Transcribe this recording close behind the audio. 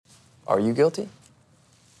Are you guilty?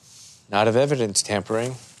 Not of evidence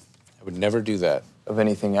tampering. I would never do that. Of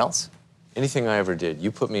anything else? Anything I ever did,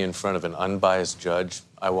 you put me in front of an unbiased judge,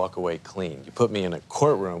 I walk away clean. You put me in a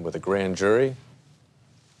courtroom with a grand jury,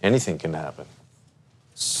 anything can happen.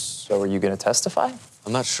 So are you going to testify?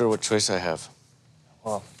 I'm not sure what choice I have.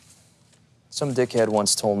 Well, some dickhead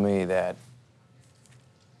once told me that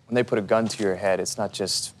when they put a gun to your head, it's not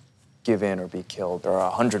just give in or be killed. There are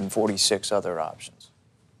 146 other options.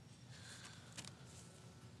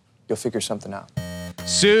 You'll figure something out.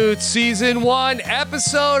 Suits Season 1,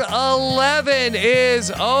 Episode 11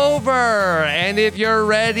 is over. And if you're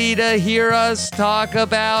ready to hear us talk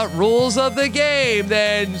about rules of the game,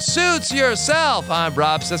 then suits yourself. I'm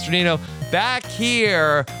Rob Cesternino, back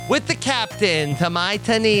here with the captain to my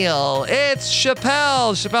Tennille. It's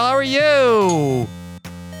Chappelle. Chappelle, how are you?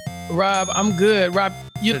 Rob, I'm good. Rob,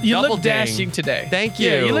 you double look ding. dashing today. Thank you.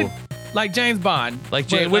 Yeah, you look like James Bond.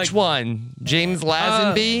 Which one? James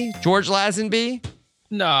Lazenby? George Lazenby?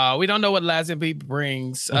 No, we don't know what Lazenby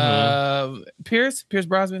brings. Pierce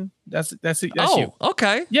Brosnan. That's you.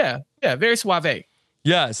 Okay. Yeah, very suave.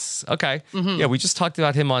 Yes. Okay. Yeah, we just talked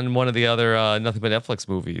about him on one of the other Nothing But Netflix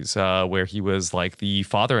movies where he was like the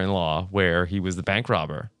father-in-law, where he was the bank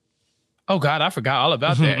robber. Oh God, I forgot all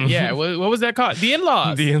about that. Yeah, what was that called? The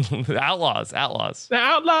In-Laws. The Outlaws. The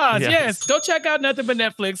Outlaws. Yes. Go check out Nothing But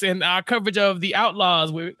Netflix and our coverage of The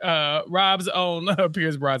Outlaws with Rob's own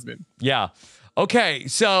Pierce Brosnan. Yeah. Okay,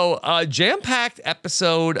 so jam-packed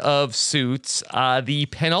episode of Suits, the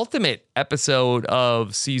penultimate episode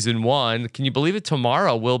of season 1. Can you believe it?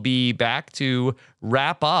 Tomorrow we'll be back to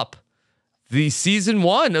wrap up the season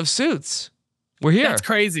 1 of Suits. We're here. That's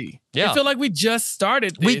crazy. Yeah. I feel like we just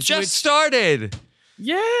started this. We just started.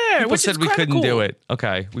 Yeah. People said we couldn't do it.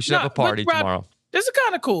 Okay, we should have a party tomorrow. This is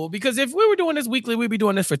kind of cool because if we were doing this weekly, we'd be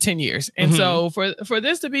doing this for 10 years. And so for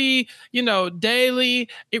this to be, daily,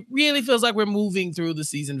 it really feels like we're moving through the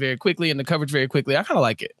season very quickly and the coverage very quickly. I kind of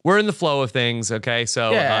like it. We're in the flow of things, okay?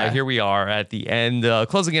 So here we are at the end,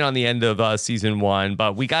 closing in on the end of season 1.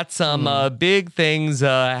 But we got some big things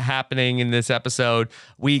happening in this episode.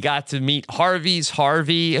 We got to meet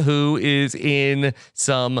Harvey, who is in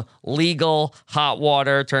some legal hot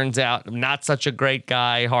water. Turns out not such a great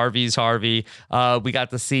guy. Harvey. We got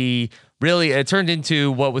to see, really, it turned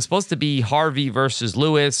into what was supposed to be Harvey versus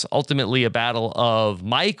Lewis, ultimately a battle of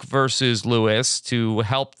Mike versus Lewis to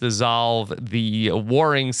help dissolve the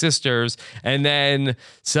warring sisters, and then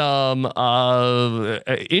some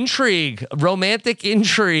romantic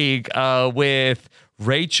intrigue with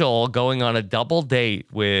Rachel going on a double date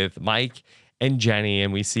with Mike and Jenny,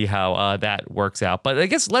 and we see how that works out. But I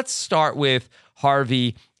guess let's start with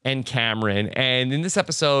Harvey and Cameron. And in this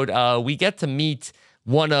episode, we get to meet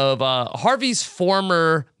one of Harvey's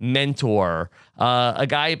former mentor, a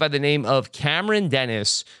guy by the name of Cameron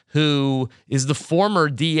Dennis, who is the former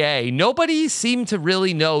DA. Nobody seemed to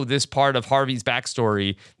really know this part of Harvey's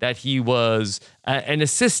backstory, that he was an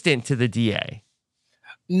assistant to the DA.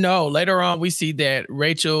 No, later on we see that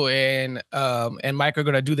Rachel and Mike are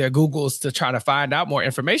going to do their Googles to try to find out more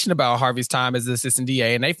information about Harvey's time as the assistant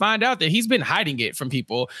DA, and they find out that he's been hiding it from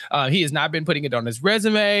people. He has not been putting it on his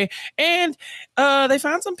resume, and they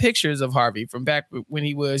found some pictures of Harvey from back when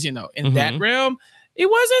he was, in that realm. It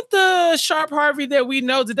wasn't the sharp Harvey that we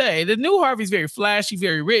know today. The new Harvey's very flashy,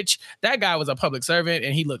 very rich. That guy was a public servant,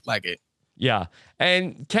 and he looked like it. Yeah.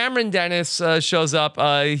 And Cameron Dennis shows up.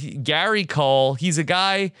 Gary Cole, he's a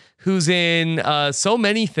guy who's in so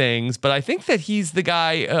many things, but I think that he's the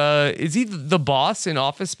guy, is he the boss in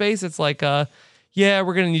Office Space? It's like, yeah,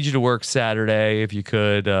 we're going to need you to work Saturday if you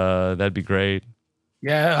could. That'd be great.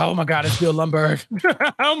 Yeah. Oh my God, it's Bill Lumbergh.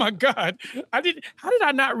 Oh my God. How did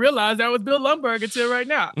I not realize that was Bill Lumbergh until right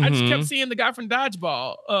now? I just kept seeing the guy from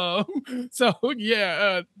Dodgeball.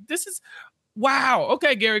 This is wow.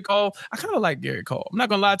 Okay, Gary Cole. I kind of like Gary Cole. I'm not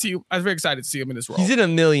gonna lie to you. I was very excited to see him in this role. He's in a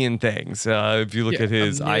million things. If you look at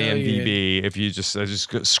his IMDb, if you just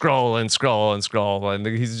scroll, and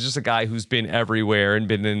he's just a guy who's been everywhere and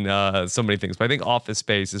been in so many things. But I think Office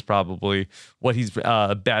Space is probably what he's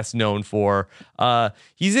best known for.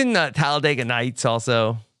 He's in Talladega Nights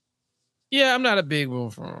also. Yeah, I'm not a big Will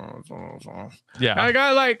Ferrell. Yeah,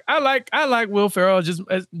 I like Will Ferrell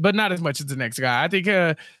but not as much as the next guy. I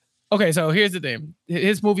think. Okay, so here's the thing.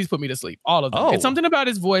 His movies put me to sleep. All of them. Oh. It's something about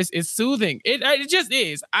his voice. It's soothing. It just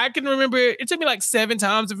is. I can remember it took me like 7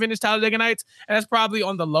 times to finish Talladega Nights, and that's probably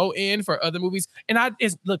on the low end for other movies. And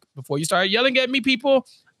look, before you start yelling at me, people,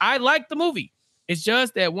 I like the movie. It's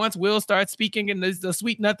just that once Will starts speaking and the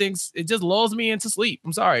sweet nothings, it just lulls me into sleep.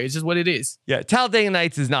 I'm sorry. It's just what it is. Yeah, Talladega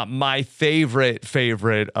Nights is not my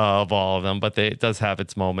favorite of all of them, but it does have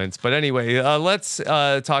its moments. But anyway, let's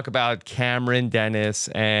talk about Cameron Dennis.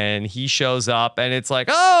 And he shows up and it's like,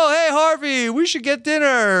 oh, hey, Harvey, we should get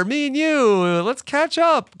dinner. Me and you. Let's catch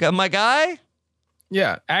up. My guy?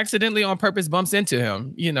 Yeah, accidentally on purpose bumps into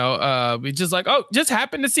him. We just like, oh, just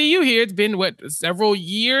happened to see you here. It's been several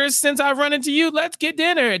years since I've run into you. Let's get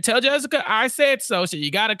dinner. Tell Jessica I said so. So you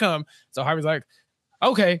gotta come. So Harvey's like,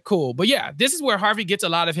 okay, cool. But yeah, this is where Harvey gets a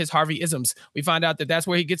lot of his Harvey-isms. We find out that that's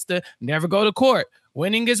where he gets to never go to court.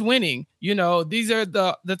 Winning is winning. These are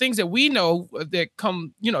the things that we know that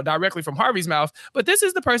come, directly from Harvey's mouth. But this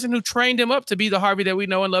is the person who trained him up to be the Harvey that we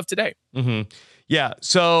know and love today. Mm-hmm. Yeah,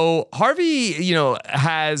 so Harvey,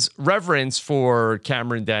 has reverence for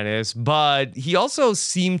Cameron Dennis, but he also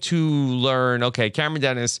seemed to learn, okay, Cameron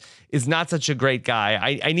Dennis is not such a great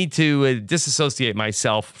guy. I need to disassociate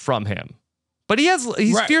myself from him. But he's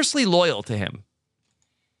right. Fiercely loyal to him.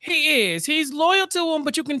 He is. He's loyal to him,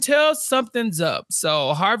 but you can tell something's up.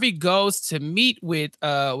 So Harvey goes to meet with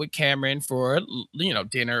Cameron for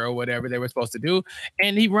dinner or whatever they were supposed to do,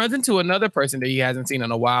 and he runs into another person that he hasn't seen in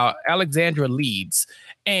a while, Alexandra Leeds,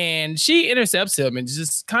 and she intercepts him and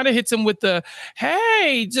just kind of hits him with the,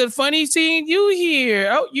 "Hey, it's funny seeing you here.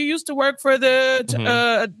 Oh, you used to work for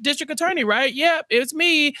the district attorney, right? Yep, it's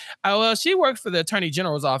me. Well, she works for the attorney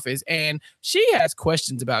general's office, and she has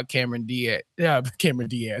questions about Cameron Dennis, and Cameron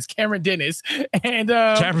Diaz.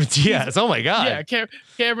 Oh my God. Yeah,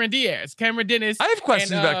 Cameron Dennis. I have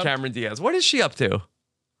questions about Cameron Diaz. What is she up to?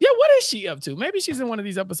 Yeah, what is she up to? Maybe she's in one of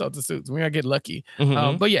these episodes of Suits. We're gonna get lucky.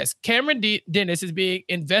 Mm-hmm. But yes, Cameron Dennis is being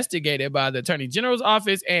investigated by the Attorney General's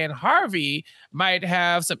office, and Harvey might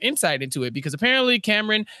have some insight into it because apparently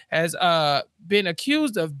Cameron has been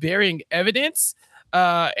accused of burying evidence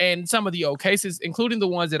and some of the old cases, including the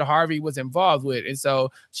ones that Harvey was involved with. And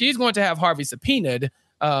so she's going to have Harvey subpoenaed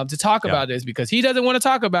to talk about this because he doesn't want to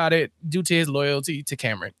talk about it due to his loyalty to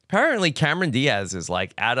Cameron. Apparently, Cameron Diaz is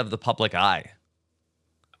like out of the public eye.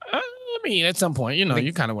 I mean, at some point,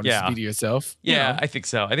 you kind of want to speak to yourself. Yeah, I think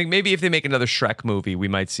so. I think maybe if they make another Shrek movie, we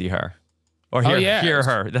might see her or hear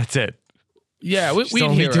her. That's it. Yeah, we'd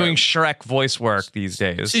only doing Shrek voice work these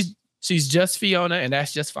days. She's just Fiona, and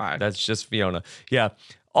that's just fine. That's just Fiona. Yeah.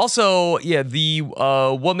 Also, the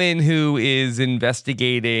woman who is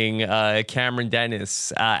investigating Cameron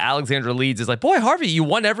Dennis, Alexandra Leeds, is like, boy, Harvey, you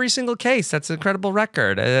won every single case. That's an incredible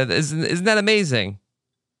record. Isn't that amazing?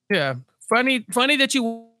 Yeah. Funny that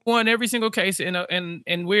you won every single case,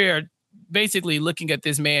 and we're basically looking at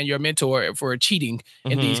this man, your mentor, for cheating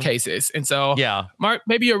in these cases. And so, Mark,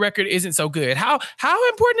 maybe your record isn't so good. How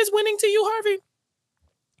important is winning to you, Harvey?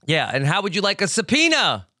 Yeah, and how would you like a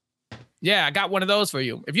subpoena? Yeah, I got one of those for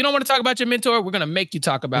you. If you don't want to talk about your mentor, we're going to make you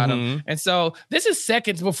talk about him. And so this is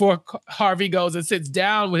seconds before Harvey goes and sits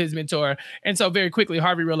down with his mentor. And so very quickly,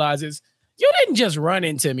 Harvey realizes, you didn't just run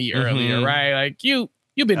into me earlier, right? Like, you've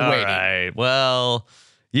been waiting. All right, well,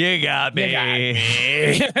 you got me.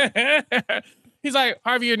 He's like,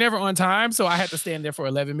 Harvey, you're never on time, so I had to stand there for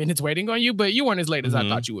 11 minutes waiting on you, but you weren't as late as I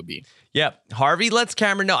thought you would be. Yep. Harvey lets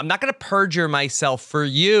Cameron know, I'm not going to perjure myself for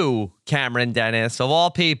you, Cameron Dennis, of all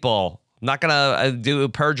people. I'm not going to do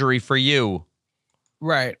perjury for you.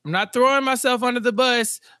 Right. I'm not throwing myself under the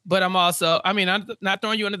bus, but I'm not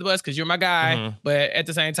throwing you under the bus because you're my guy, but at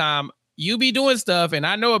the same time, you be doing stuff and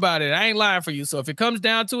I know about it. I ain't lying for you. So if it comes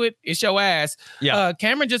down to it, it's your ass. Yeah.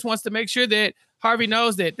 Cameron just wants to make sure that Harvey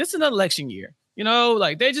knows that this is an election year.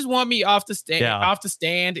 Like they just want me off the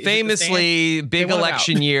stand. Famously, big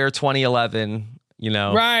election year 2011,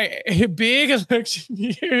 Right. Big election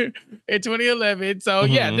year in 2011. So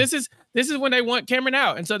this is when they want Cameron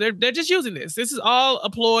out. And so they're just using this. This is all a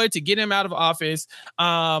ploy to get him out of office.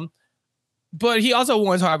 But he also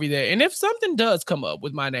warns Harvey that, and if something does come up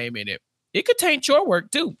with my name in it, it could taint your work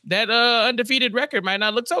too. That undefeated record might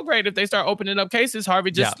not look so great if they start opening up cases.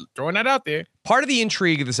 Harvey just throwing that out there. Part of the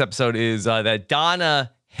intrigue of this episode is that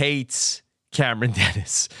Donna hates Cameron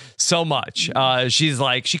Dennis so much.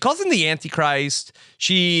 She calls him the Antichrist.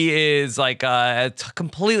 She is like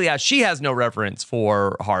completely out. She has no reverence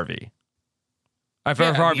for Harvey.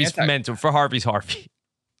 For Harvey's Harvey.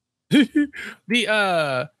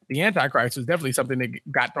 The Antichrist was definitely something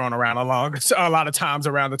that got thrown around a lot of times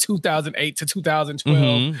around the 2008 to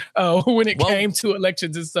 2012 when it came to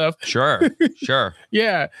elections and stuff. Sure.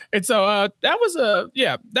 Yeah. And so that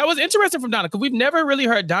was interesting from Donna because we've never really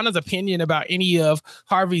heard Donna's opinion about any of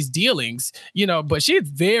Harvey's dealings, but she's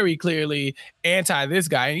very clearly anti this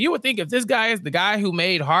guy. And you would think if this guy is the guy who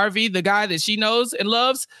made Harvey the guy that she knows and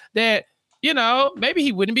loves, that maybe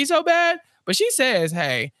he wouldn't be so bad. But she says,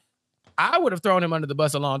 hey, I would have thrown him under the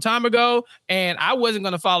bus a long time ago, and I wasn't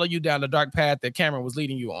going to follow you down the dark path that Cameron was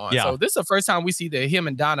leading you on. Yeah. So this is the first time we see that him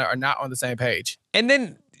and Donna are not on the same page. And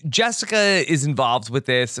then Jessica is involved with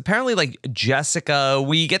this. Apparently, Jessica,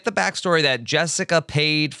 we get the backstory that Jessica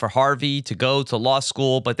paid for Harvey to go to law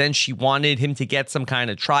school, but then she wanted him to get some kind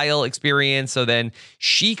of trial experience. So then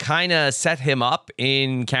she kind of set him up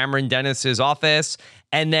in Cameron Dennis's office,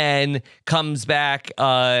 and then comes back,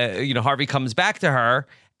 Harvey comes back to her,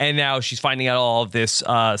 and now she's finding out all of this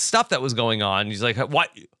stuff that was going on. He's like, "What,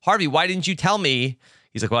 Harvey? Why didn't you tell me?"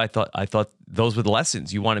 He's like, "Well, I thought those were the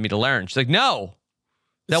lessons you wanted me to learn." She's like, "No,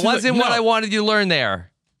 that wasn't what I wanted you to learn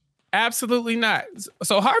there." Absolutely not.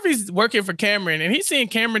 So Harvey's working for Cameron, and he's seeing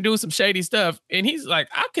Cameron do some shady stuff, and he's like,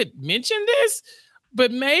 "I could mention this,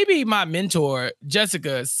 but maybe my mentor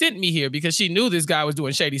Jessica sent me here because she knew this guy was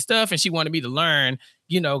doing shady stuff, and she wanted me to learn."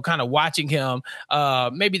 Kind of watching him.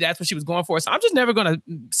 Maybe that's what she was going for. So I'm just never going to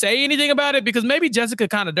say anything about it because maybe Jessica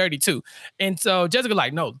kind of dirty too. And so Jessica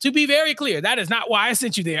like, no, to be very clear, that is not why I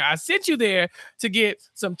sent you there. I sent you there to get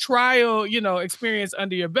some trial, experience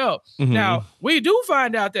under your belt. Mm-hmm. Now, we do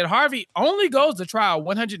find out that Harvey only goes to trial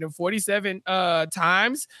 147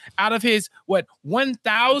 times out of his,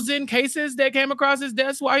 1,000 cases that came across his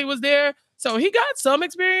desk while he was there. So he got some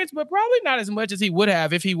experience, but probably not as much as he would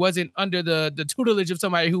have if he wasn't under the tutelage of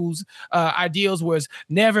somebody whose ideals was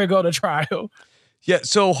never go to trial. Yeah,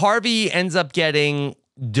 so Harvey ends up getting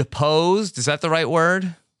deposed. Is that the right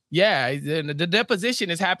word? Yeah, the deposition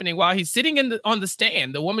is happening while he's sitting on the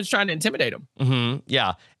stand. The woman's trying to intimidate him. Mm-hmm,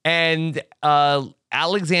 yeah, and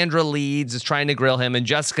Alexandra Leeds is trying to grill him, and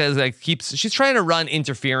Jessica she's trying to run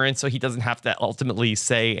interference so he doesn't have to ultimately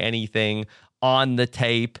say anything on the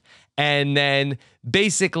tape. And then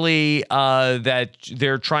basically that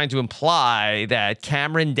they're trying to imply that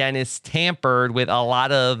Cameron Dennis tampered with a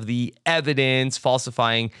lot of the evidence,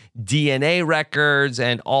 falsifying DNA records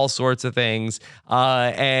and all sorts of things.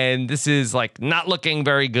 And this is not looking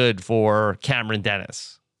very good for Cameron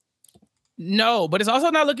Dennis. No, but it's also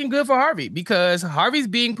not looking good for Harvey because Harvey's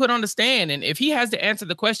being put on the stand. And if he has to answer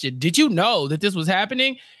the question, did you know that this was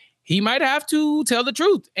happening? He might have to tell the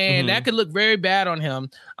truth, and that could look very bad on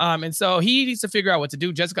him. And so he needs to figure out what to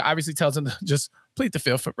do. Jessica obviously tells him to just plead the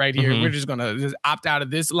fifth right here. We're just going to just opt out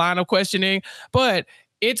of this line of questioning. But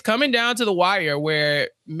it's coming down to the wire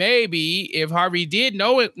where maybe if Harvey did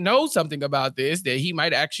know something about this, that he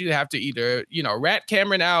might actually have to either, rat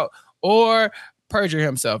Cameron out or perjure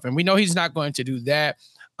himself. And we know he's not going to do that.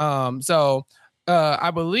 So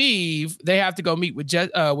I believe they have to go meet with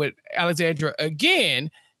Alexandra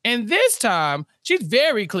again. And this time, she's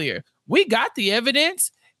very clear. We got the evidence.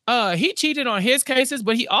 He cheated on his cases,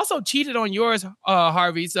 but he also cheated on yours,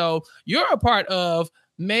 Harvey. So you're a part of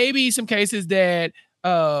maybe some cases that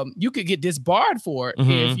you could get disbarred for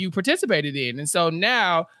if you participated in. And so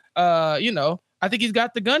now, I think he's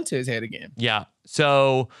got the gun to his head again. Yeah.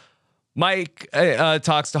 So Mike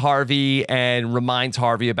talks to Harvey and reminds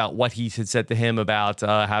Harvey about what he had said to him about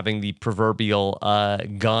having the proverbial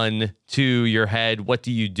gun to your head. What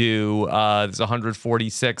do you do? There's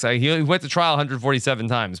 146. He went to trial 147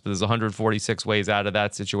 times, but there's 146 ways out of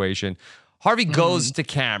that situation. Harvey goes to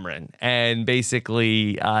Cameron and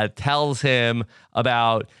basically tells him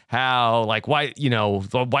about how, why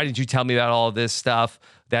didn't you tell me about all this stuff?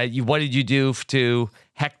 What did you do to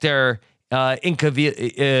Hector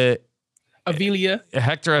Hector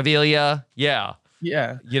Avila, yeah. Yeah.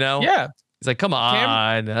 Yeah. He's like, come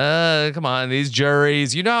on, these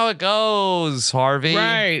juries. You know how it goes, Harvey.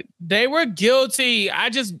 Right. They were guilty.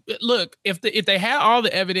 Look, if they had all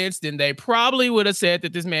the evidence, then they probably would have said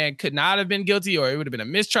that this man could not have been guilty or it would have been a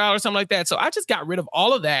mistrial or something like that. So I just got rid of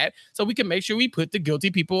all of that so we can make sure we put the guilty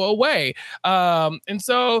people away. And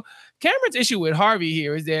so Cameron's issue with Harvey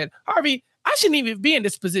here is that, Harvey, I shouldn't even be in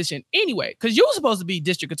this position anyway, because you were supposed to be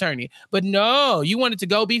district attorney. But no, you wanted to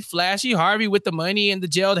go be flashy Harvey with the money and the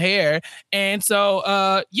gelled hair. And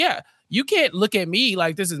so, you can't look at me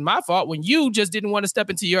like this is my fault when you just didn't want to step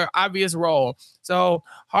into your obvious role. So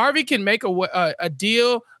Harvey can make a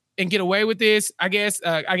deal and get away with this. I guess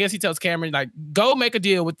he tells Cameron, go make a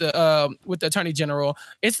deal with the attorney general.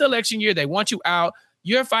 It's the election year. They want you out.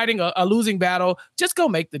 You're fighting a losing battle. Just go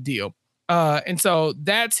make the deal. And so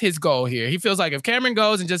that's his goal here. He feels like if Cameron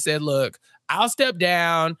goes and just said, look, I'll step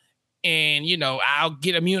down and, I'll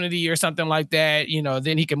get immunity or something like that,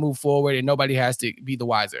 then he can move forward and nobody has to be the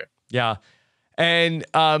wiser. Yeah. And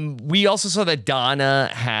we also saw that Donna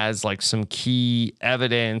has some key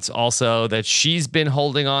evidence also that she's been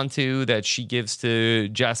holding on to that she gives to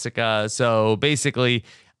Jessica. So basically,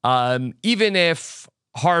 even if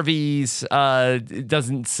Harvey's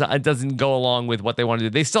doesn't go along with what they want to do.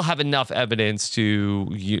 They still have enough evidence to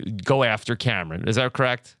go after Cameron. Is that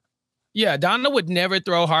correct? Yeah, Donna would never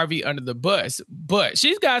throw Harvey under the bus, but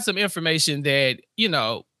she's got some information that,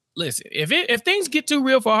 listen, if things get too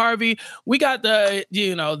real for Harvey, we got the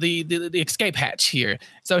escape hatch here.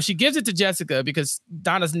 So she gives it to Jessica because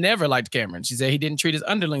Donna's never liked Cameron. She said he didn't treat his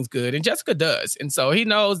underlings good, and Jessica does. And so she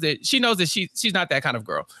knows that she's not that kind of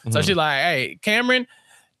girl. Mm-hmm. So she's like, hey, Cameron,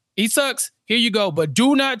 he sucks. Here you go. But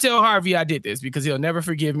do not tell Harvey I did this because he'll never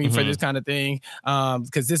forgive me for this kind of thing.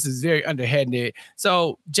 Because this is very underhanded.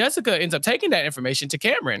 So Jessica ends up taking that information to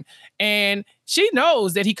Cameron. And she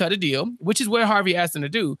knows that he cut a deal, which is what Harvey asked him to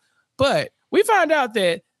do. But we find out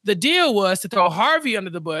that the deal was to throw Harvey under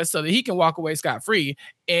the bus so that he can walk away scot-free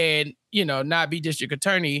and, not be district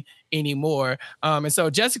attorney anymore. And so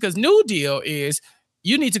Jessica's new deal is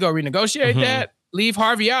you need to go renegotiate that. Leave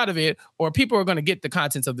Harvey out of it, or people are going to get the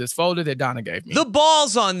contents of this folder that Donna gave me. The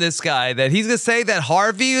balls on this guy that he's going to say that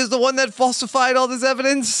Harvey is the one that falsified all this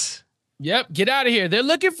evidence. Yep, get out of here. They're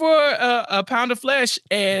looking for a pound of flesh,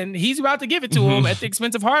 and he's about to give it to him at the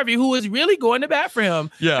expense of Harvey, who is really going to bat for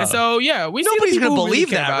him. Yeah. And so, nobody's going to believe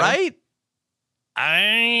that, right?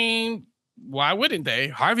 Why wouldn't they?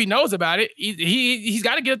 Harvey knows about it. He's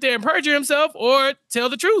got to get up there and perjure himself or tell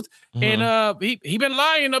the truth. Mm-hmm. And he been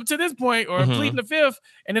lying up to this point or pleading the fifth.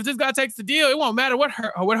 And if this guy takes the deal, it won't matter what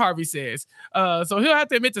Harvey says. So he'll have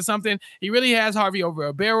to admit to something. He really has Harvey over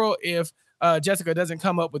a barrel if Jessica doesn't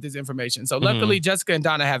come up with this information. So luckily, Jessica and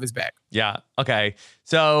Donna have his back. Yeah. Okay.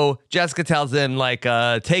 So Jessica tells him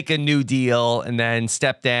take a new deal and then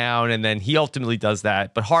step down. And then he ultimately does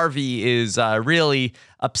that. But Harvey is really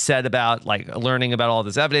upset about learning about all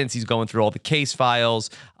this evidence. He's going through all the case files.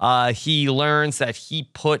 He learns that he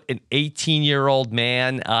put an 18-year-old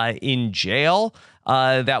man in jail.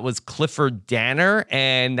 That was Clifford Danner,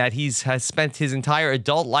 and that has spent his entire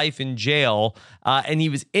adult life in jail. And he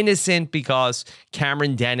was innocent because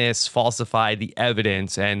Cameron Dennis falsified the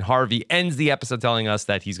evidence. And Harvey ends the episode telling us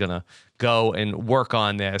that he's going to go and work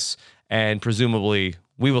on this. And presumably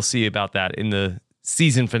we will see about that in the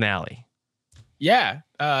season finale. Yeah,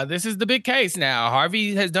 this is the big case now.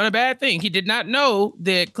 Harvey has done a bad thing. He did not know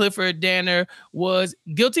that Clifford Danner was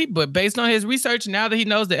guilty, but based on his research, now that he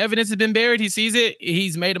knows the evidence has been buried, he sees it,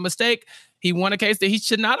 he's made a mistake. He won a case that he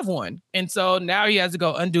should not have won. And so now he has to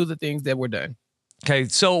go undo the things that were done. Okay,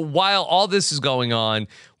 so while all this is going on,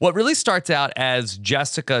 what really starts out as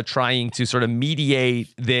Jessica trying to sort of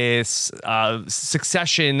mediate this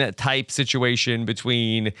succession type situation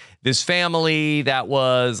between this family that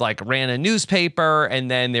was ran a newspaper,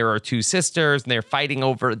 and then there are two sisters and they're fighting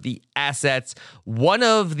over the assets. One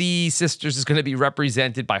of the sisters is going to be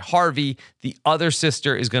represented by Harvey. The other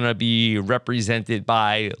sister is going to be represented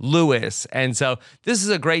by Lewis. And so this is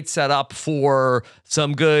a great setup for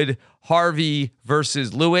some good Harvey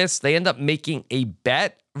versus Lewis. They end up making a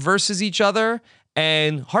bet versus each other.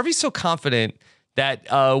 And Harvey's so confident that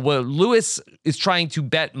what Lewis is trying to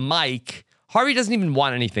bet Mike, Harvey doesn't even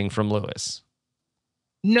want anything from Lewis.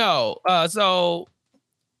 No.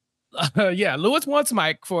 Lewis wants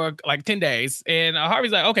Mike for 10 days. And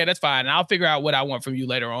Harvey's like, okay, that's fine. I'll figure out what I want from you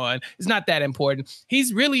later on. It's not that important.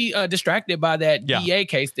 He's really distracted by that DA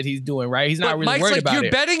case that he's doing, right? He's not really Mike's worried about it.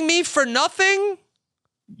 You're betting me for nothing?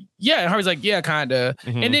 Yeah, and Harvey's like, yeah, kind of.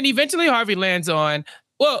 Mm-hmm. And then eventually Harvey lands on,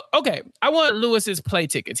 well, okay, I want Lewis's play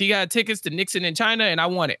tickets. He got tickets to Nixon in China, and I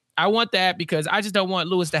want it. I want that because I just don't want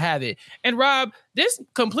Lewis to have it. And Rob, this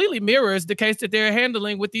completely mirrors the case that they're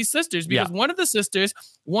handling with these sisters because one of the sisters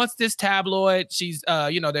wants this tabloid. She's,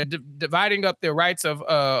 they're dividing up the rights of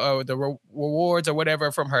the rewards or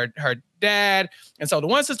whatever from her dad. And so the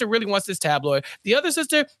one sister really wants this tabloid. The other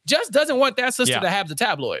sister just doesn't want that sister to have the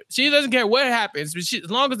tabloid. She doesn't care what happens. But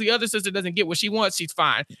as long as the other sister doesn't get what she wants, she's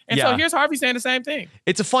fine. And so here's Harvey saying the same thing.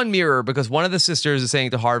 It's a fun mirror because one of the sisters is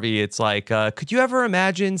saying to Harvey, it's could you ever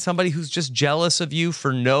imagine somebody who's just jealous of you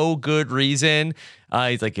for no good reason?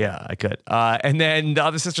 He's like, yeah, I could. And then the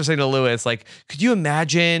other sister saying to Lewis, could you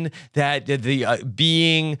imagine that the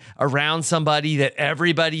being around somebody that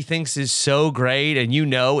everybody thinks is so great and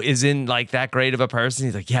isn't that great of a person?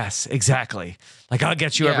 He's like, yes, exactly. I'll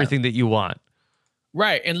get you everything that you want.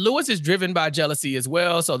 Right. And Lewis is driven by jealousy as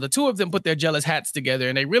well. So the two of them put their jealous hats together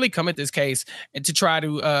and they really come at this case and to try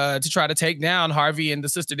to take down Harvey and the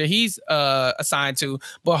sister that he's assigned to.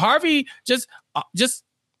 But Harvey just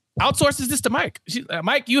outsources this to Mike.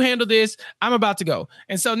 Mike, you handle this. I'm about to go.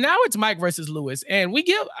 And so now it's Mike versus Lewis. And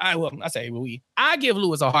I give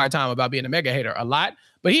Lewis a hard time about being a mega hater a lot.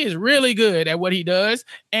 but he is really good at what he does.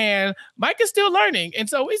 And Mike is still learning. And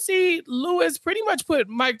so we see Lewis pretty much put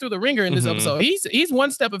Mike through the ringer in this episode. He's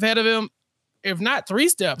one step ahead of him, if not 3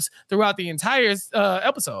 steps throughout the entire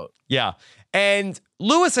episode. Yeah. And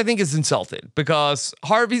Lewis, I think, is insulted because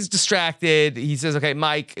Harvey's distracted. He says, okay,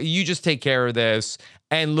 Mike, you just take care of this.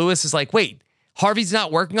 And Lewis is like, wait, Harvey's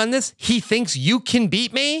not working on this? He thinks you can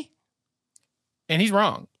beat me? And he's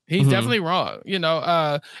wrong. He's definitely wrong,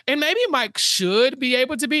 and maybe Mike should be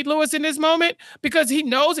able to beat Lewis in this moment because he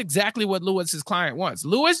knows exactly what Lewis's client wants.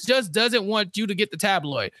 Lewis just doesn't want you to get the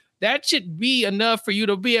tabloid. That should be enough for you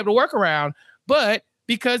to be able to work around. But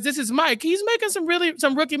because this is Mike, he's making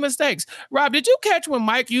some rookie mistakes. Rob, did you catch when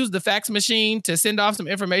Mike used the fax machine to send off some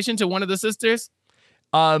information to one of the sisters?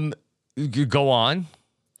 Go on.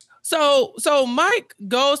 So Mike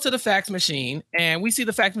goes to the fax machine, and we see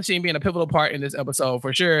the fax machine being a pivotal part in this episode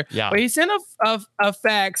for sure. Yeah. But he sent a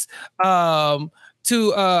fax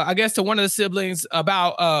to I guess to one of the siblings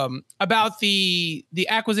about the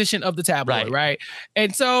acquisition of the tabloid, right?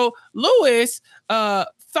 And so Lewis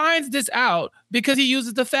finds this out because he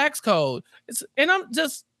uses the fax code. And I'm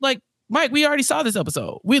just like, Mike, we already saw this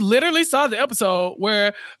episode. We literally saw the episode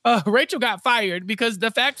where Rachel got fired because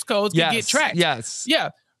the fax codes could get tracked. Yes.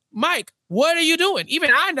 Yeah. Mike, what are you doing?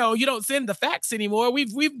 Even I know you don't send the fax anymore.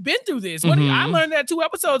 We've been through this. I learned that 2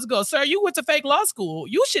 episodes ago. Sir, you went to fake law school.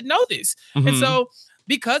 You should know this. And so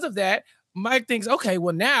because of that, Mike thinks, okay,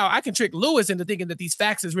 well, now I can trick Lewis into thinking that these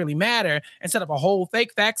faxes really matter and set up a whole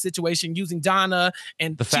fake fax situation using Donna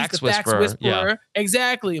and the fax whisperer. Yeah.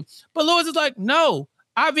 Exactly. But Lewis is like, no.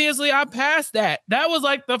 Obviously, I passed that. That was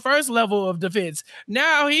like the first level of defense.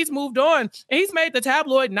 Now he's moved on and he's made the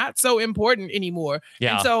tabloid not so important anymore.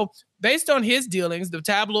 Yeah. And so based on his dealings, the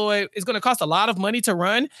tabloid is going to cost a lot of money to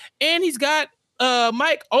run. And he's got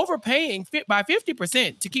Mike overpaying by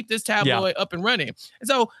 50% to keep this tabloid up and running. And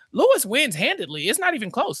so Lewis wins handedly. It's not even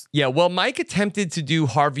close. Yeah, well, Mike attempted to do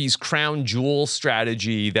Harvey's crown jewel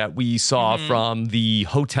strategy that we saw from the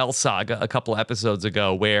hotel saga a couple episodes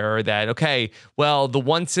ago, where that, okay, well, the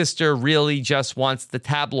one sister really just wants the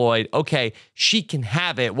tabloid. Okay, she can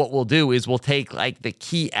have it. What we'll do is we'll take like the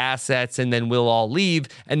key assets and then we'll all leave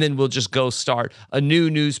and then we'll just go start a new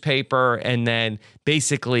newspaper. And then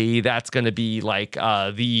basically that's going to be like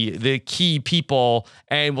the key people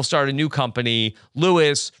and we'll start a new company.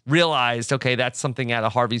 Lewis realized, okay, that's something out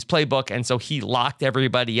of Harvey's playbook. And so he locked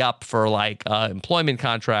everybody up for like employment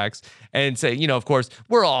contracts and say, of course,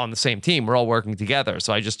 we're all on the same team. We're all working together.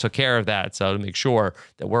 So I just took care of that. So to make sure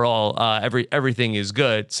that we're all, everything is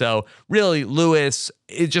good. So really, Lewis,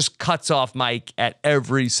 it just cuts off Mike at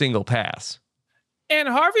every single pass. And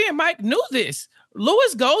Harvey and Mike knew this.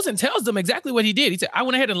 Lewis goes and tells them exactly what he did. He said, I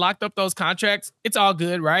went ahead and locked up those contracts. It's all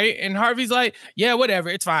good, right? And Harvey's like, yeah, whatever.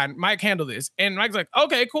 It's fine. Mike, handle this. And Mike's like,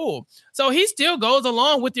 okay, cool. So he still goes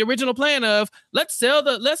along with the original plan of let's sell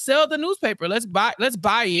the newspaper. Let's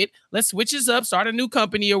buy it. Let's switch this up, start a new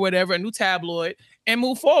company or whatever, a new tabloid, and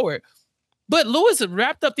move forward. But Lewis had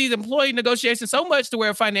wrapped up these employee negotiations so much to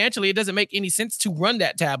where financially it doesn't make any sense to run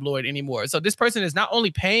that tabloid anymore. So this person is not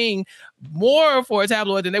only paying more for a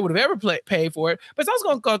tabloid than they would have ever paid for it, but it's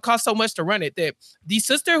also going to cost so much to run it that the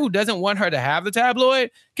sister who doesn't want her to have the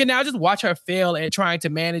tabloid can now just watch her fail at trying to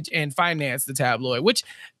manage and finance the tabloid, which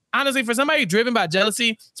honestly, for somebody driven by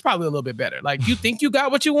jealousy, it's probably a little bit better. Like, you think you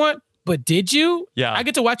got what you want, but did you? Yeah. I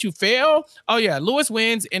get to watch you fail. Oh, yeah. Lewis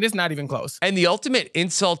wins, and it's not even close. And the ultimate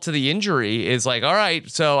insult to the injury is like, all right,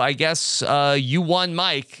 so I guess you won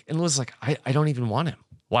Mike. And Lewis is like, I don't even want him.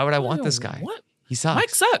 Why would I want this guy? What? He sucks. Mike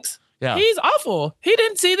sucks. Yeah. He's awful. He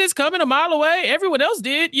didn't see this coming a mile away. Everyone else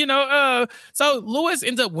did, So Lewis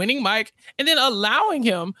ends up winning Mike and then allowing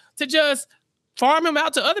him to just farm him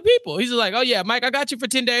out to other people. He's like, oh yeah, Mike, I got you for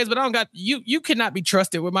 10 days, but I don't got you. You cannot be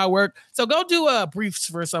trusted with my work. So go do briefs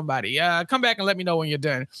for somebody. Come back and let me know when you're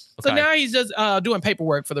done. Okay. So now he's just doing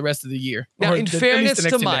paperwork for the rest of the year. Now, in fairness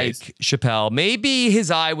to Mike Chappelle, maybe his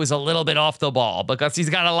eye was a little bit off the ball because he's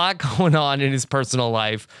got a lot going on in his personal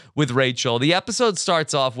life with Rachel. The episode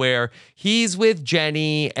starts off where he's with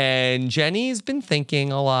Jenny, and Jenny's been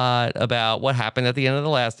thinking a lot about what happened at the end of the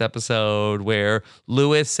last episode where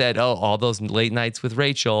Lewis said, oh, all those late nights with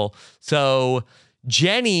Rachel. So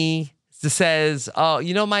Jenny says, oh,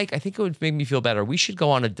 Mike, I think it would make me feel better. We should go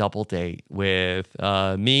on a double date with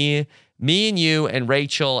me and you and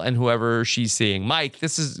Rachel and whoever she's seeing. Mike,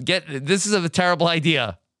 this is a terrible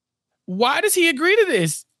idea. Why does he agree to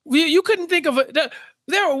this? You couldn't think of it.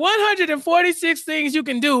 There are 146 things you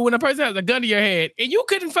can do when a person has a gun to your head, and you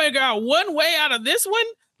couldn't figure out one way out of this one?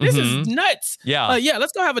 This is nuts. Yeah.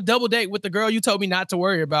 Let's go have a double date with the girl you told me not to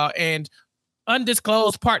worry about. And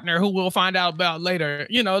undisclosed partner who we'll find out about later.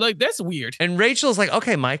 You know, like that's weird. And Rachel's like,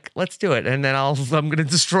 okay, Mike, let's do it. And then I'm going to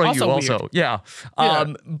destroy Also you also. weird. Yeah.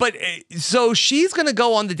 But so she's going to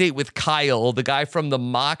go on the date with Kyle, the guy from the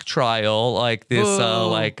mock trial, like this,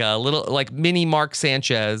 little, like mini Mark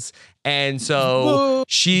Sanchez. And so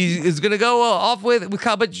she is going to go off with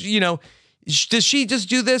Kyle, but does she just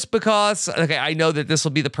do this because, okay, I know that this will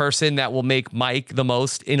be the person that will make Mike the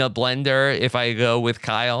most in a blender if I go with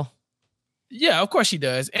Kyle? Yeah, of course she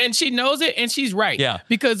does. And she knows it, and she's right. Yeah.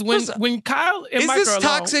 Because when Kyle and Mike are alone... Is this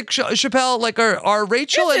toxic, Chappelle? Like, are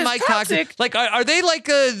Rachel and Mike toxic? Like, are they like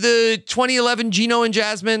the 2011 Gino and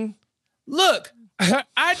Jasmine? Look,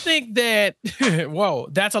 I think that... whoa,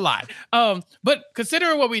 that's a lot. But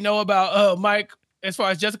considering what we know about Mike... As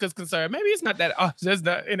far as Jessica's concerned, maybe it's not that just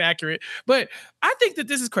not inaccurate, but I think that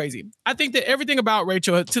this is crazy. I think that everything about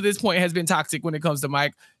Rachel to this point has been toxic when it comes to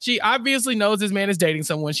Mike. She obviously knows this man is dating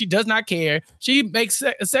someone. She does not care. She makes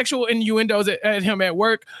sexual innuendos at him at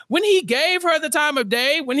work. When he gave her the time of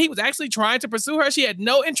day, when he was actually trying to pursue her, she had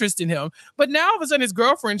no interest in him. But now all of a sudden his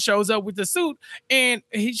girlfriend shows up with the suit and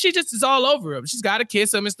she just is all over him. She's got to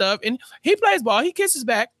kiss him and stuff. And he plays ball. He kisses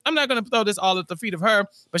back. I'm not going to throw this all at the feet of her,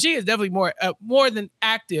 but she is definitely more than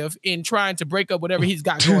active in trying to break up whatever he's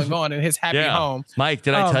got going on in his happy home. Mike,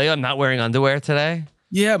 did I tell you I'm not wearing underwear today?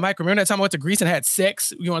 Yeah, Mike, remember that time I went to Greece and had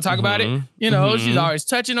sex? You want to talk about it? She's always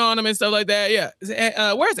touching on him and stuff like that.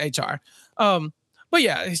 Yeah. Where's HR? But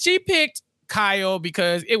yeah, she picked Kyle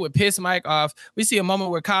because it would piss Mike off. We see a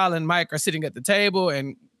moment where Kyle and Mike are sitting at the table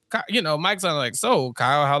and Mike's like, so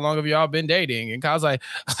Kyle, how long have y'all been dating? And Kyle's like,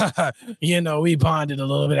 we bonded a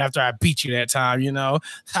little bit after I beat you that time, ha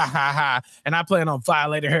ha ha. And I plan on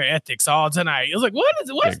violating her ethics all tonight. It was like, what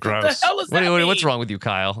the hell is that? What's wrong with you,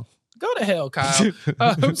 Kyle? Go to hell, Kyle.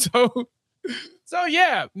 So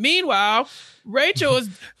yeah. Meanwhile, Rachel is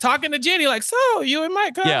talking to Jenny like, so you and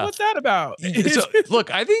Mike, what's that about? So,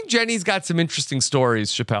 look, I think Jenny's got some interesting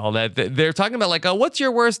stories, Chappelle, that they're talking about like, what's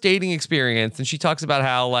your worst dating experience? And she talks about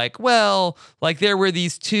how there were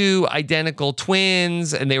these two identical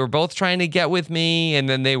twins and they were both trying to get with me and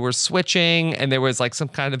then they were switching and there was like some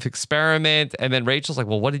kind of experiment. And then Rachel's like,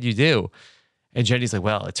 well, what did you do? And Jenny's like,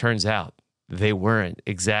 well, it turns out they weren't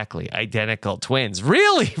exactly identical twins.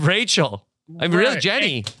 Really, Rachel? I mean, really,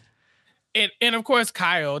 Jenny. And of course,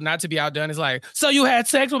 Kyle, not to be outdone, is like, so you had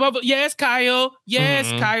sex with Bubba? Yes, Kyle.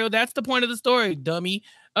 Yes, Kyle. That's the point of the story, dummy.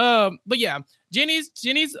 But yeah, Jenny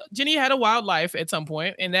had a wild life at some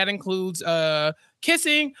point, and that includes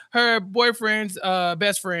kissing her boyfriend's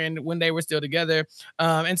best friend when they were still together.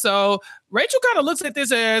 And so Rachel kind of looks at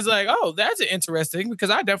this as like, oh, that's interesting because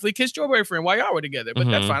I definitely kissed your boyfriend while y'all were together, but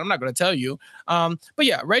that's fine. I'm not going to tell you. But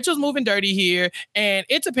yeah, Rachel's moving dirty here, and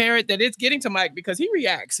it's apparent that it's getting to Mike because he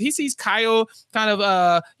reacts. He sees Kyle kind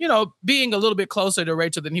of, being a little bit closer to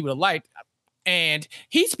Rachel than he would have liked. And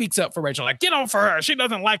he speaks up for Rachel, like, get on for her. She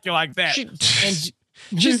doesn't like you like that.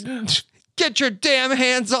 Get your damn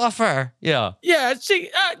hands off her. Yeah. Yeah. She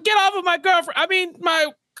get off of my girlfriend. I mean, my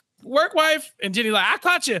work wife. And Jenny like, I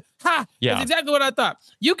caught you. Ha. Yeah. That's exactly what I thought.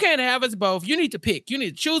 You can't have us both. You need to pick. You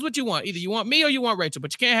need to choose what you want. Either you want me or you want Rachel,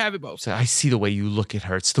 but you can't have it both. So I see the way you look at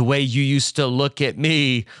her. It's the way you used to look at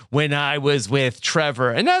me when I was with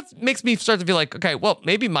Trevor. And that makes me start to feel like, okay, well,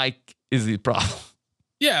 maybe Mike is the problem.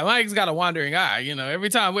 Yeah, Mike's got a wandering eye. Every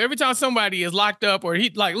time somebody is locked up or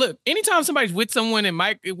look, anytime somebody's with someone and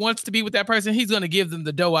Mike wants to be with that person, he's going to give them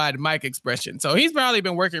the doe-eyed Mike expression. So he's probably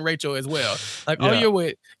been working Rachel as well. Like, oh,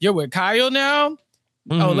 you're with Kyle now?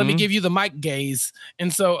 Oh, let me give you the Mike gaze.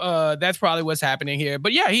 And so that's probably what's happening here.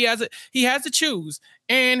 But yeah, he has to choose.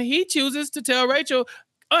 And he chooses to tell Rachel,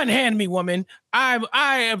 unhand me, woman. I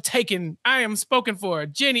am spoken for.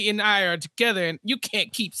 Jenny and I are together and you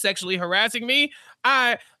can't keep sexually harassing me.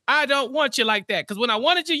 I don't want you like that because when I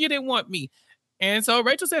wanted you, you didn't want me. And so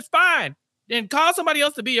Rachel says, fine, then call somebody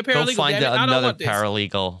else to be a paralegal. Go find another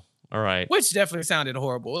paralegal. All right. Which definitely sounded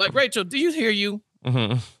horrible. Like, Rachel, do you hear you?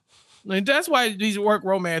 Like, that's why these work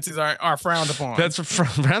romances are frowned upon. That's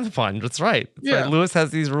frowned upon. That's right. Right. Lewis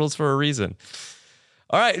has these rules for a reason.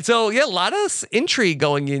 All right, so yeah, a lot of intrigue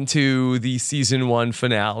going into the season 1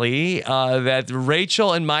 finale. That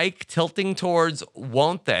Rachel and Mike tilting towards,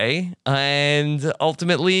 won't they? And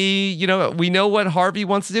ultimately, we know what Harvey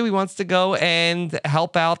wants to do. He wants to go and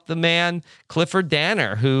help out the man Clifford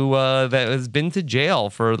Danner, who that has been to jail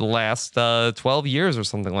for the last 12 years or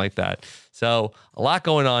something like that. So a lot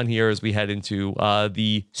going on here as we head into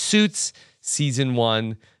the Suits season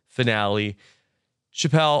 1 finale.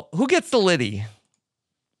 Chappelle, who gets the Liddy?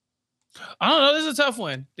 I don't know. This is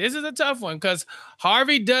a tough one because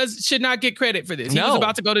Harvey should not get credit for this. He was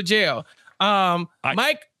about to go to jail.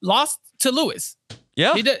 Mike lost to Lewis.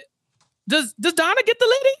 Yeah. Does Donna get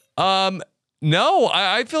the lady? No,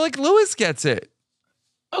 I feel like Lewis gets it.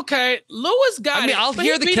 Okay, Lewis got it. I mean, I'll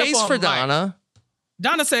hear the case for Donna.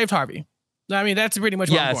 Donna saved Harvey. I mean, that's pretty much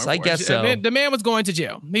what I'm going for. Yes, I guess so. The man was going to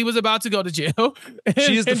jail. He was about to go to jail.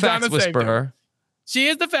 She is the facts whisperer. She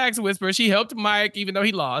is the facts whisperer. She helped Mike, even though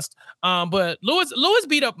he lost. But Lewis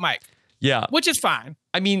beat up Mike. Yeah. Which is fine.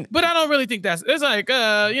 I mean, but I don't really think it's like,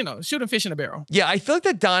 shooting fish in a barrel. Yeah, I feel like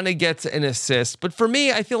that Donna gets an assist. But for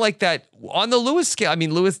me, I feel like that on the Lewis scale, I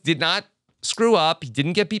mean, Lewis did not screw up. He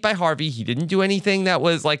didn't get beat by Harvey. He didn't do anything that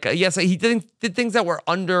was like, yes, he did things that were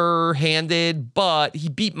underhanded, but he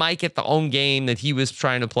beat Mike at the own game that he was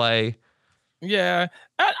trying to play. Yeah,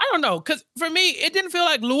 I don't know, because for me, it didn't feel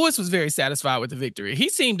like Lewis was very satisfied with the victory. He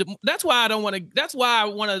seemed, that's why I want to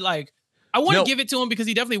give it to him, because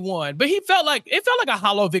he definitely won, but it felt like a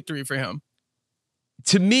hollow victory for him.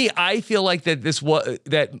 To me, I feel like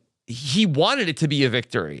that he wanted it to be a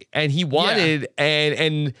victory, and he wanted,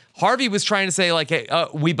 and Harvey was trying to say like, hey,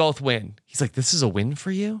 we both win. He's like, this is a win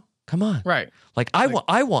for you? Come on. Right. Like I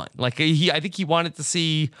won. Like I think he wanted to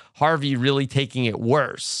see Harvey really taking it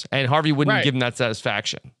worse, and Harvey wouldn't give him that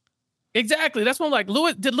satisfaction. Exactly. That's when I'm like,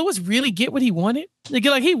 did Lewis really get what he wanted? Like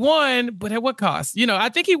he won, but at what cost? I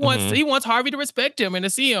think he wants Harvey to respect him and to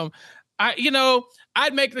see him.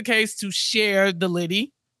 I'd make the case to share the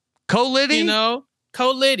Liddy. Co-Liddy?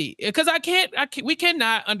 Co-Liddy. Because we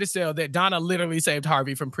cannot undersell that Donna literally saved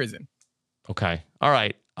Harvey from prison. Okay. All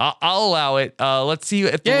right. I'll allow it. Let's see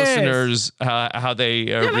if the listeners how they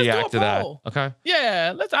react to that. Okay.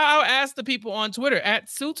 Yeah, I'll ask the people on Twitter at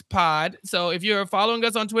SuitsPod. So if you're following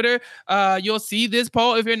us on Twitter, you'll see this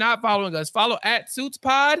poll. If you're not following us, follow at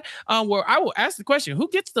SuitsPod. Where I will ask the question: who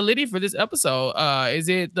gets the Liddy for this episode? Is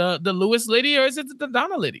it the Lewis Liddy or is it the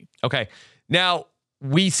Donna Liddy? Okay. Now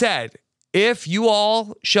we said if you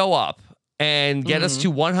all show up and get us to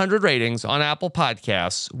 100 ratings on Apple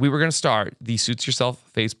Podcasts, we were going to start the Suits Yourself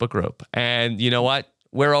Facebook group. And you know what?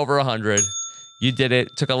 We're over 100. You did it.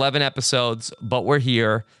 Took 11 episodes, but we're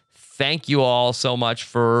here. Thank you all so much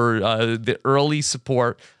for the early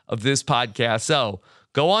support of this podcast. So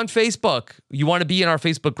go on Facebook. You want to be in our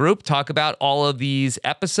Facebook group, talk about all of these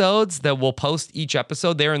episodes that we'll post each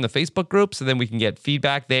episode there in the Facebook group, so then we can get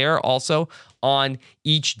feedback there also on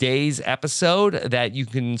each day's episode that you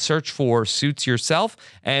can search for Suits Yourself,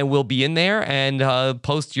 and we'll be in there and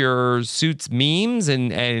post your Suits memes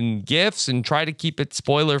and GIFs and try to keep it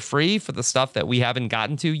spoiler free for the stuff that we haven't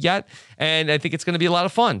gotten to yet. And I think it's going to be a lot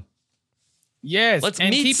of fun. Yes. Let's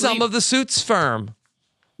meet some of the Suits firm.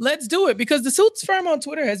 Let's do it, because the Suits firm on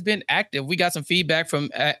Twitter has been active. We got some feedback from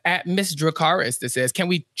at Miss Dracaris that says, can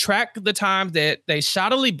we track the times that they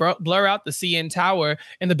shoddily blur out the CN Tower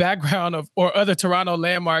in the background or other Toronto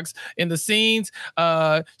landmarks in the scenes?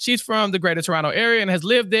 She's from the Greater Toronto area and has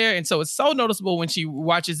lived there, and so it's so noticeable when she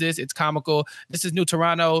watches this. It's comical. This is New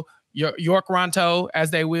Toronto, York-Ronto, as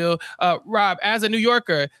they will. Rob, as a New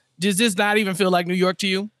Yorker, does this not even feel like New York to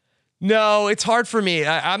you? No, it's hard for me.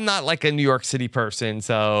 I'm not like a New York City person,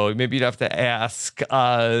 so maybe you'd have to ask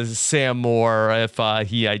Sam Moore if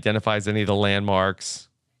he identifies any of the landmarks.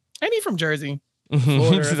 And he's from Jersey.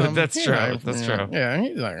 That's true. That's true. Yeah,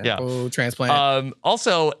 he's like a transplant.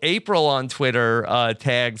 Also, April on Twitter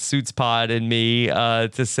tagged SuitsPod and me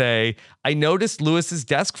to say, I noticed Lewis's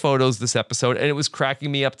desk photos this episode, and it was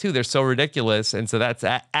cracking me up too. They're so ridiculous. And so that's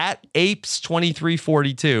at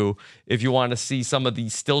Apes2342 if you want to see some of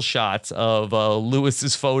these still shots of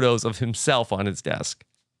Lewis's photos of himself on his desk.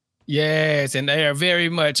 Yes, and they are very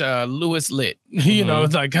much Lewis lit.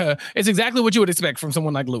 It's like it's exactly what you would expect from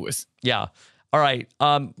someone like Lewis. Yeah. All right.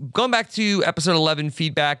 Going back to episode 11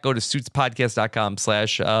 feedback, go to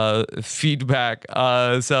suitspodcast.com/feedback.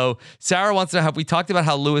 So Sarah wants to know, have we talked about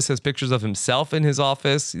how Lewis has pictures of himself in his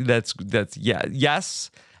office? Yes.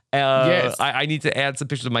 Yes. I need to add some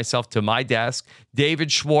pictures of myself to my desk.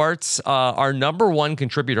 David Schwartz, our number one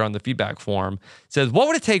contributor on the feedback form, says, what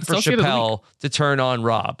would it take for Chappelle to turn on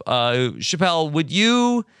Rob? Chappelle, would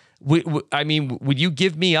you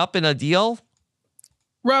give me up in a deal?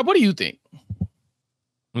 Rob, what do you think?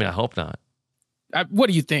 I mean, I hope not. What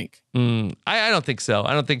do you think? I don't think so.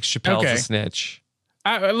 I don't think Chappelle's a snitch.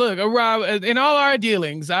 Look, Rob, in all our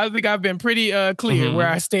dealings, I think I've been pretty clear where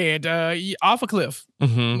I stand. Off a cliff.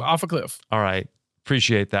 Off a cliff. All right.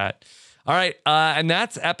 Appreciate that. All right. And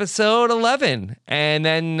that's episode 11. And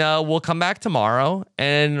then we'll come back tomorrow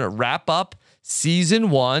and wrap up season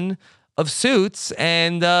 1 of Suits.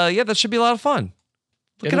 And that should be a lot of fun.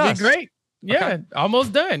 It'll be great. Yeah, okay.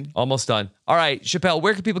 Almost done. Almost done. All right, Chappelle,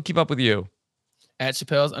 where can people keep up with you? At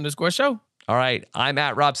Chappelle's _show. All right. I'm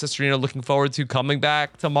at Rob Cesternino, looking forward to coming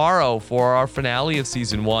back tomorrow for our finale of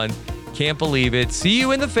season 1. Can't believe it. See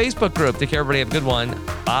you in the Facebook group. Take care, everybody. Have a good one.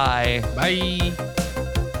 Bye. Bye.